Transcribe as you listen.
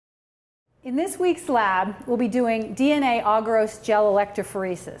In this week's lab, we'll be doing DNA agarose gel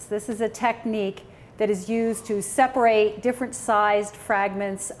electrophoresis. This is a technique that is used to separate different sized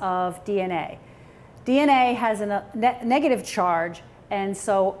fragments of DNA. DNA has a negative charge, and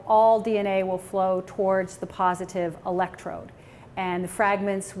so all DNA will flow towards the positive electrode. And the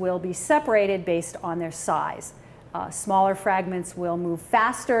fragments will be separated based on their size. Smaller fragments will move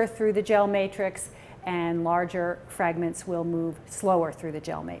faster through the gel matrix, and larger fragments will move slower through the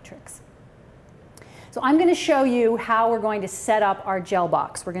gel matrix. So I'm going to show you how we're going to set up our gel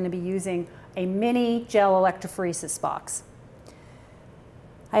box. We're going to be using a mini gel electrophoresis box.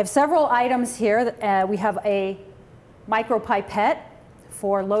 I have several items here. We have a micropipette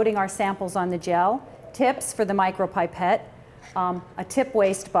for loading our samples on the gel, tips for the micropipette, a tip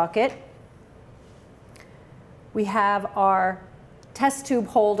waste bucket. We have our test tube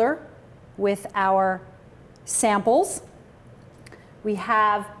holder with our samples. We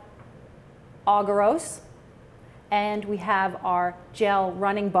have agarose, and we have our gel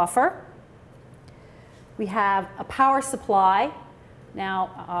running buffer. We have a power supply.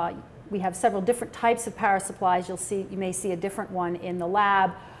 Now, we have several different types of power supplies. You may see a different one in the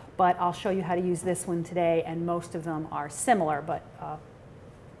lab, but I'll show you how to use this one today, and most of them are similar, but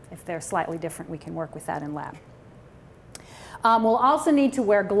if they're slightly different, we can work with that in lab. We'll also need to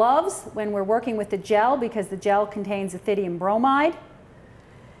wear gloves when we're working with the gel because the gel contains ethidium bromide.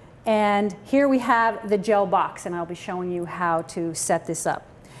 And here we have the gel box, and I'll be showing you how to set this up.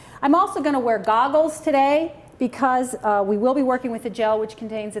 I'm also going to wear goggles today because we will be working with the gel which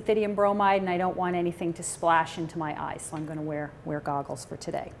contains ethidium bromide, and I don't want anything to splash into my eyes, so I'm going to wear goggles for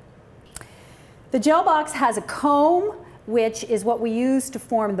today. The gel box has a comb, which is what we use to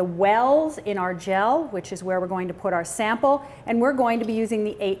form the wells in our gel, which is where we're going to put our sample, and we're going to be using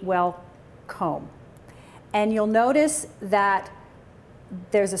the 8-well comb. And you'll notice that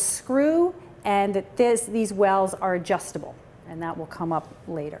there's a screw and that these wells are adjustable, and that will come up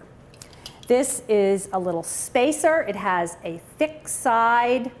later. This is a little spacer. It has a thick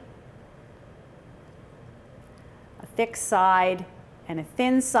side, and a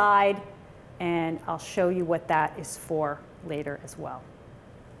thin side, and I'll show you what that is for later as well.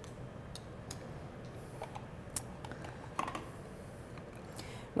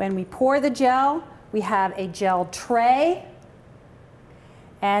 When we pour the gel, we have a gel tray,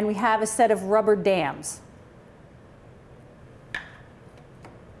 and we have a set of rubber dams.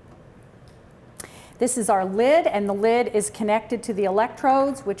 This is our lid, and the lid is connected to the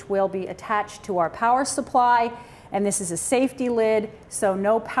electrodes, which will be attached to our power supply. And this is a safety lid, so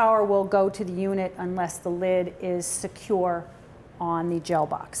no power will go to the unit unless the lid is secure on the gel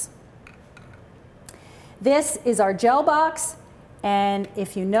box. This is our gel box, and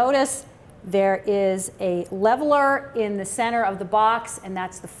if you notice, there is a leveler in the center of the box, and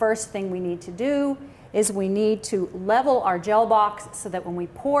that's the first thing we need to do, is we need to level our gel box so that when we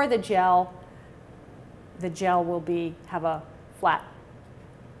pour the gel will have a flat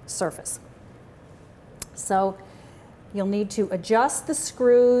surface. So you'll need to adjust the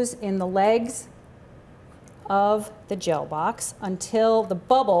screws in the legs of the gel box until the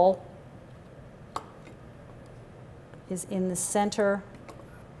bubble is in the center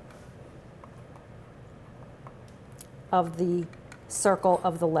of the circle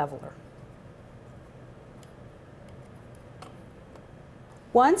of the leveler.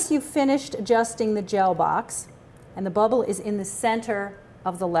 Once you've finished adjusting the gel box and the bubble is in the center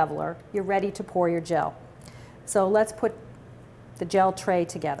of the leveler, you're ready to pour your gel. So let's put the gel tray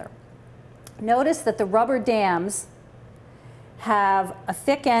together. Notice that the rubber dams have a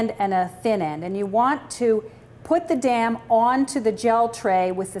thick end and a thin end, and you want to put the dam onto the gel tray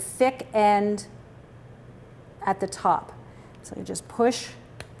with the thick end at the top. So you just push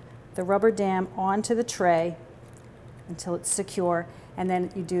the rubber dam onto the tray until it's secure, and then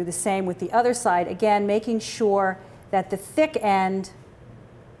you do the same with the other side, again making sure that the thick end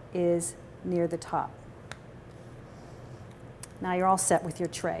is near the top. Now you're all set with your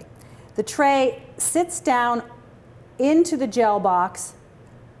tray. The tray sits down into the gel box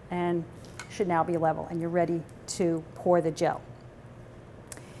and should now be level, and you're ready to pour the gel.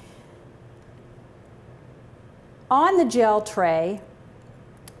 On the gel tray,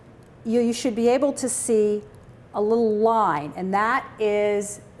 you should be able to see a little line, and that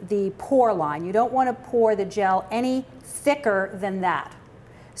is the pour line. You don't want to pour the gel any thicker than that.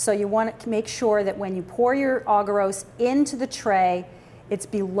 So you want to make sure that when you pour your agarose into the tray, it's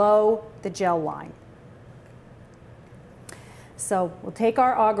below the gel line. So we'll take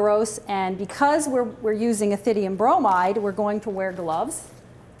our agarose, and because we're using ethidium bromide, we're going to wear gloves.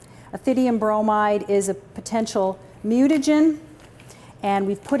 Ethidium bromide is a potential mutagen, and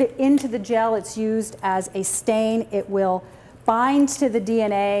we've put it into the gel. It's used as a stain. It will bind to the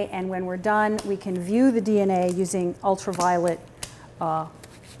DNA, and when we're done, we can view the DNA using ultraviolet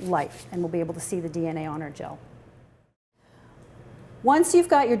light, and we'll be able to see the DNA on our gel. Once you've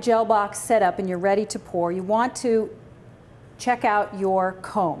got your gel box set up and you're ready to pour, you want to check out your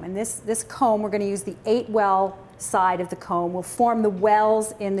comb. And this comb, we're going to use the 8-well side of the comb, will form the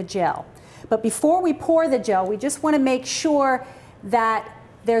wells in the gel. But before we pour the gel, we just want to make sure that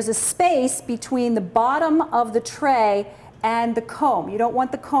there's a space between the bottom of the tray and the comb. You don't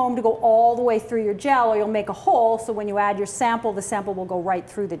want the comb to go all the way through your gel, or you'll make a hole, so when you add your sample, the sample will go right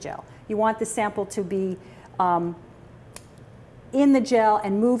through the gel. You want the sample to be in the gel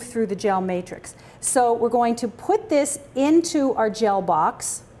and move through the gel matrix. So we're going to put this into our gel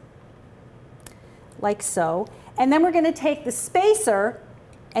box, like so, and then we're going to take the spacer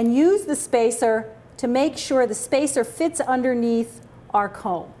and use the spacer to make sure the spacer fits underneath our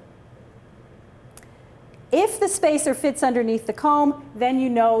comb. If the spacer fits underneath the comb, then you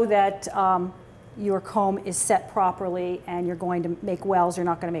know that your comb is set properly and you're going to make wells, you're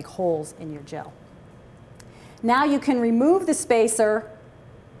not going to make holes in your gel. Now you can remove the spacer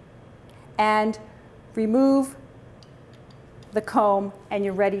and remove the comb, and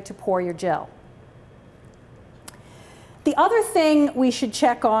you're ready to pour your gel. The other thing we should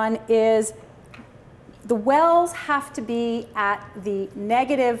check on is the wells have to be at the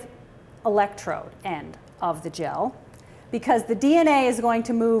negative electrode end of the gel, because the DNA is going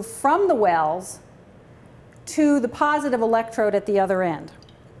to move from the wells to the positive electrode at the other end.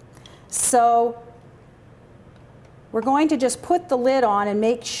 So we're going to just put the lid on and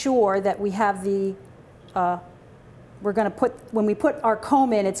make sure that we have the, when we put our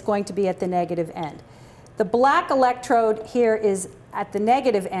comb in, it's going to be at the negative end. The black electrode here is at the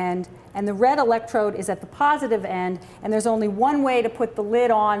negative end, and the red electrode is at the positive end, and there's only one way to put the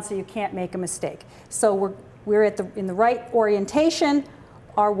lid on so you can't make a mistake. So we're in the right orientation.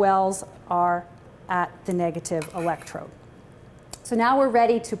 Our wells are at the negative electrode. So now we're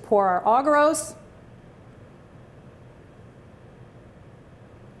ready to pour our agarose.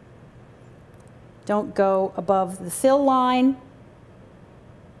 Don't go above the fill line.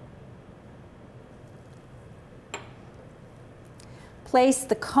 Place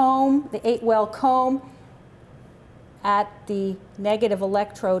the comb, the 8-well comb, at the negative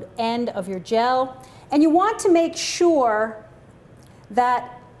electrode end of your gel. And you want to make sure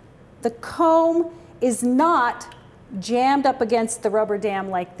that the comb is not jammed up against the rubber dam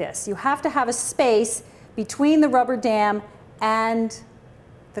like this. You have to have a space between the rubber dam and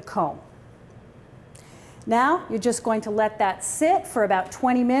the comb. Now you're just going to let that sit for about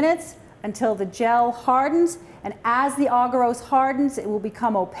 20 minutes until the gel hardens, and as the agarose hardens, it will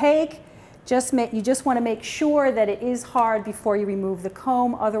become opaque. You just want to make sure that it is hard before you remove the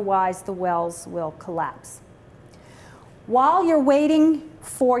comb, otherwise the wells will collapse. While you're waiting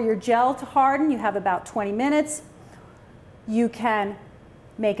for your gel to harden, you have about 20 minutes, you can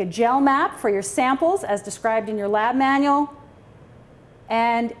make a gel map for your samples as described in your lab manual,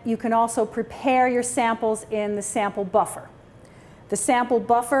 and you can also prepare your samples in the sample buffer. The sample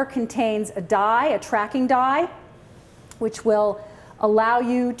buffer contains a dye, a tracking dye, which will allow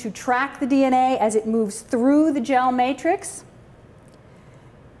you to track the DNA as it moves through the gel matrix.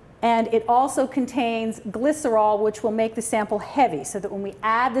 And it also contains glycerol, which will make the sample heavy, so that when we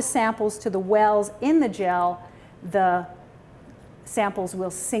add the samples to the wells in the gel, the samples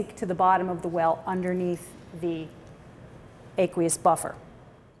will sink to the bottom of the well underneath the aqueous buffer.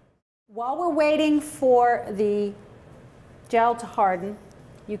 While we're waiting for the gel to harden,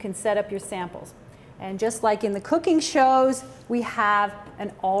 you can set up your samples. And just like in the cooking shows, we have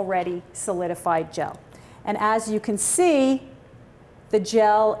an already solidified gel. And as you can see, the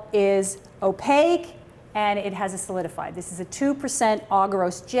gel is opaque and it has a solidified. This is a 2%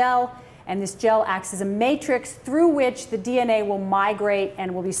 agarose gel, and this gel acts as a matrix through which the DNA will migrate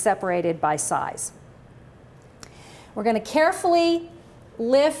and will be separated by size. We're going to carefully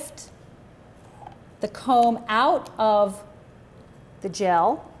lift the comb out of the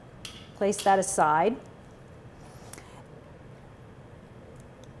gel, place that aside.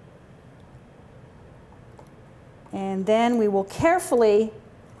 And then we will carefully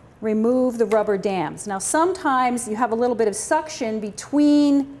remove the rubber dams. Now sometimes you have a little bit of suction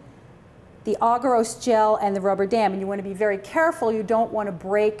between the agarose gel and the rubber dam, and you want to be very careful. You don't want to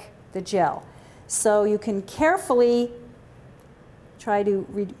break the gel. So you can carefully try to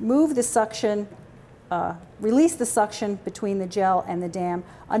remove the suction, release the suction between the gel and the dam.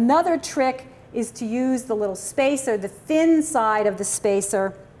 Another trick is to use the little spacer, the thin side of the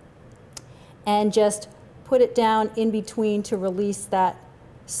spacer, and just put it down in between to release that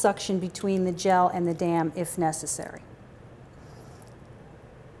suction between the gel and the dam if necessary.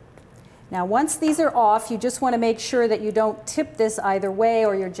 Now once these are off, you just want to make sure that you don't tip this either way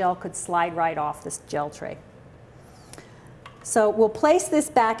or your gel could slide right off this gel tray. So we'll place this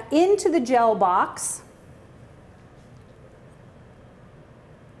back into the gel box.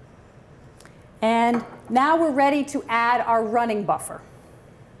 And now we're ready to add our running buffer.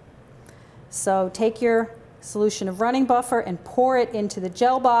 So take your solution of running buffer and pour it into the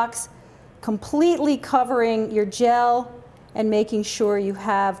gel box, completely covering your gel and making sure you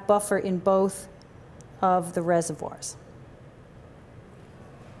have buffer in both of the reservoirs.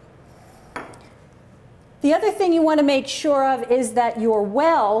 The other thing you want to make sure of is that your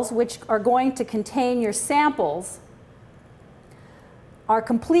wells, which are going to contain your samples, are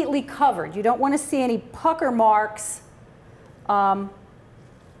completely covered. You don't want to see any pucker marks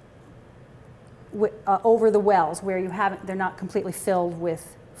over the wells where they're not completely filled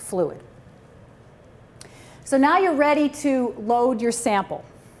with fluid. So now you're ready to load your sample.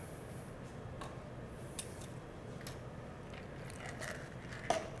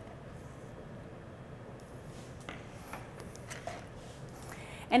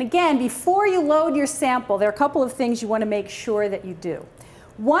 And again, before you load your sample, there are a couple of things you want to make sure that you do.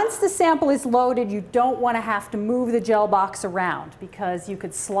 Once the sample is loaded, you don't want to have to move the gel box around because you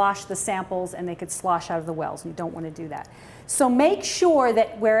could slosh the samples and they could slosh out of the wells. You don't want to do that. So make sure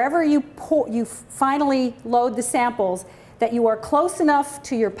that wherever you finally load the samples, that you are close enough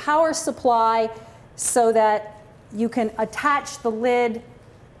to your power supply so that you can attach the lid,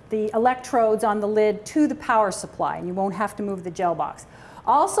 the electrodes on the lid to the power supply, and you won't have to move the gel box.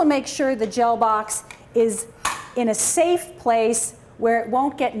 Also make sure the gel box is in a safe place where it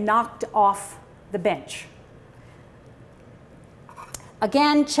won't get knocked off the bench.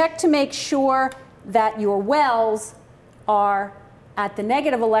 Again, check to make sure that your wells are at the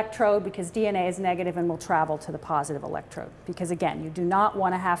negative electrode because DNA is negative and will travel to the positive electrode. Because again, you do not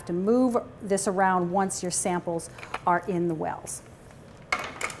want to have to move this around once your samples are in the wells.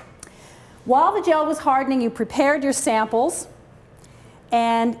 While the gel was hardening, you prepared your samples,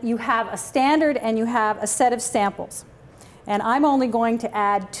 and you have a standard and you have a set of samples. And I'm only going to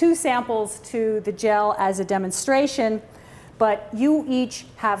add 2 samples to the gel as a demonstration, but you each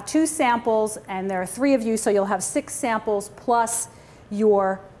have 2 samples, and there are 3 of you, so you'll have 6 samples plus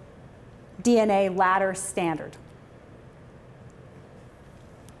your DNA ladder standard.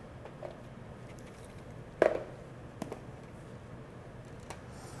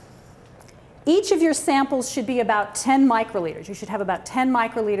 Each of your samples should be about 10 microliters. You should have about 10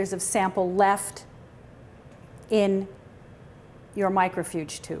 microliters of sample left in your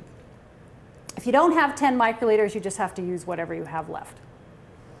microfuge tube. If you don't have 10 microliters, you just have to use whatever you have left.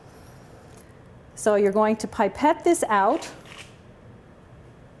 So you're going to pipette this out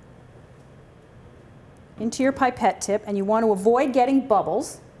into your pipette tip, and you want to avoid getting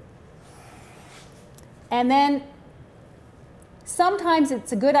bubbles. And then sometimes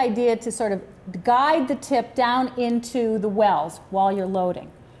it's a good idea to sort of guide the tip down into the wells while you're loading.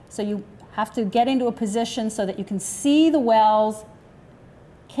 So you have to get into a position so that you can see the wells.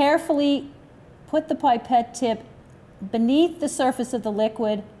 Carefully put the pipette tip beneath the surface of the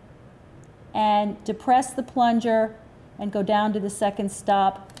liquid and depress the plunger and go down to the second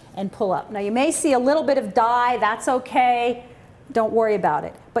stop and pull up. Now you may see a little bit of dye. That's okay. Don't worry about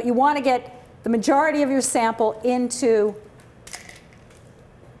it. But you want to get the majority of your sample into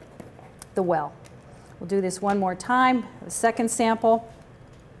the well. We'll do this one more time. The second sample.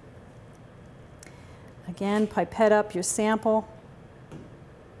 Again, pipette up your sample.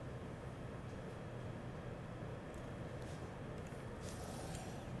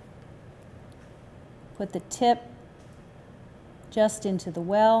 Put the tip just into the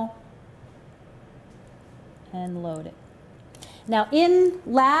well and load it. Now in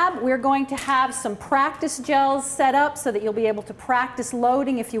lab, we're going to have some practice gels set up so that you'll be able to practice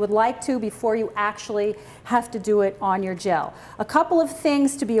loading if you would like to before you actually have to do it on your gel. A couple of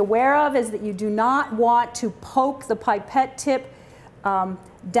things to be aware of is that you do not want to poke the pipette tip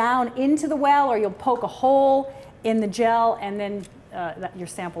down into the well, or you'll poke a hole in the gel and then your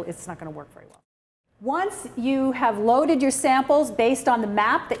sample, it's not going to work very well. Once you have loaded your samples based on the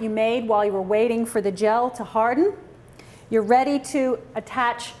map that you made while you were waiting for the gel to harden, you're ready to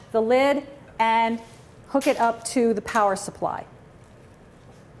attach the lid and hook it up to the power supply.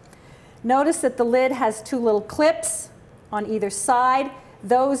 Notice that the lid has 2 little clips on either side.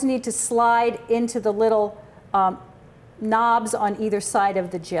 Those need to slide into the little knobs on either side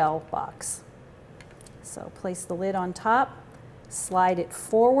of the gel box. So place the lid on top, slide it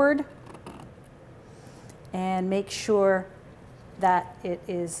forward, and make sure that it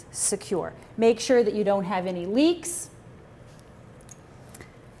is secure. Make sure that you don't have any leaks.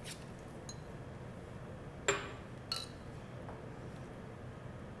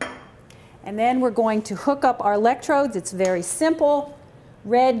 And then we're going to hook up our electrodes. It's very simple.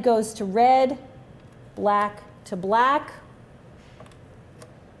 Red goes to red, black to black.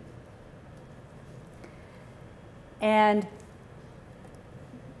 And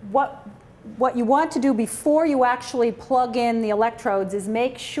what you want to do before you actually plug in the electrodes is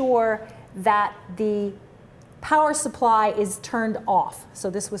make sure that the power supply is turned off. So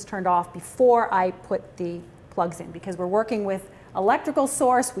this was turned off before I put the plugs in, because we're working with electrical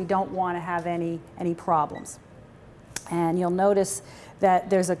source. We don't want to have any problems. And you'll notice that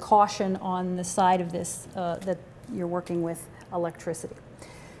there's a caution on the side of this that you're working with electricity.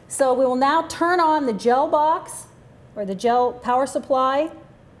 So we will now turn on the gel box, or the gel power supply,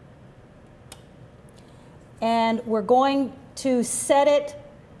 and we're going to set it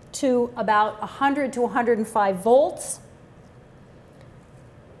to about 100 to 105 volts.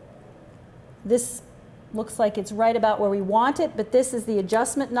 This looks like it's right about where we want it, but this is the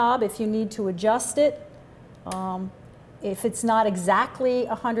adjustment knob if you need to adjust it. If it's not exactly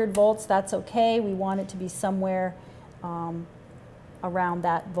 100 volts, that's okay. We want it to be somewhere around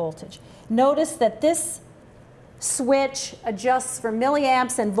that voltage. Notice that this switch adjusts for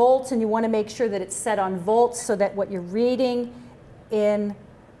milliamps and volts, and you want to make sure that it's set on volts so that what you're reading in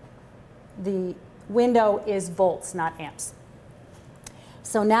the window is volts, not amps.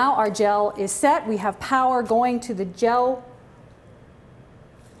 So now our gel is set. We have power going to the gel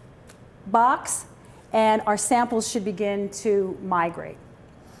box, and our samples should begin to migrate.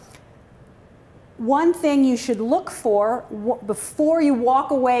 One thing you should look for before you walk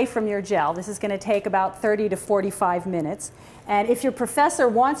away from your gel, this is going to take about 30 to 45 minutes, and if your professor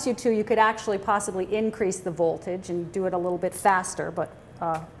wants you to, you could actually possibly increase the voltage and do it a little bit faster, but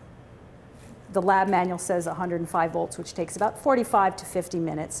the lab manual says 105 volts, which takes about 45 to 50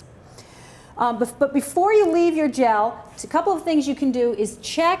 minutes. But before you leave your gel, a couple of things you can do is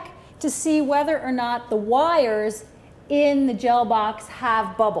check to see whether or not the wires in the gel box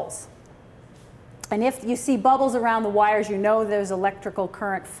have bubbles. And if you see bubbles around the wires, you know there's electrical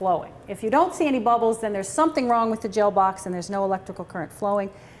current flowing. If you don't see any bubbles, then there's something wrong with the gel box and there's no electrical current flowing.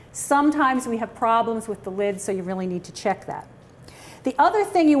 Sometimes we have problems with the lid, so you really need to check that. The other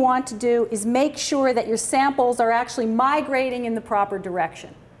thing you want to do is make sure that your samples are actually migrating in the proper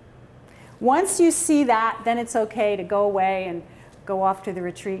direction. Once you see that, then it's okay to go away and go off to the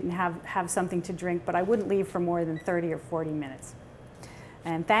retreat and have something to drink, but I wouldn't leave for more than 30 or 40 minutes.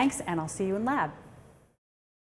 And thanks, and I'll see you in lab.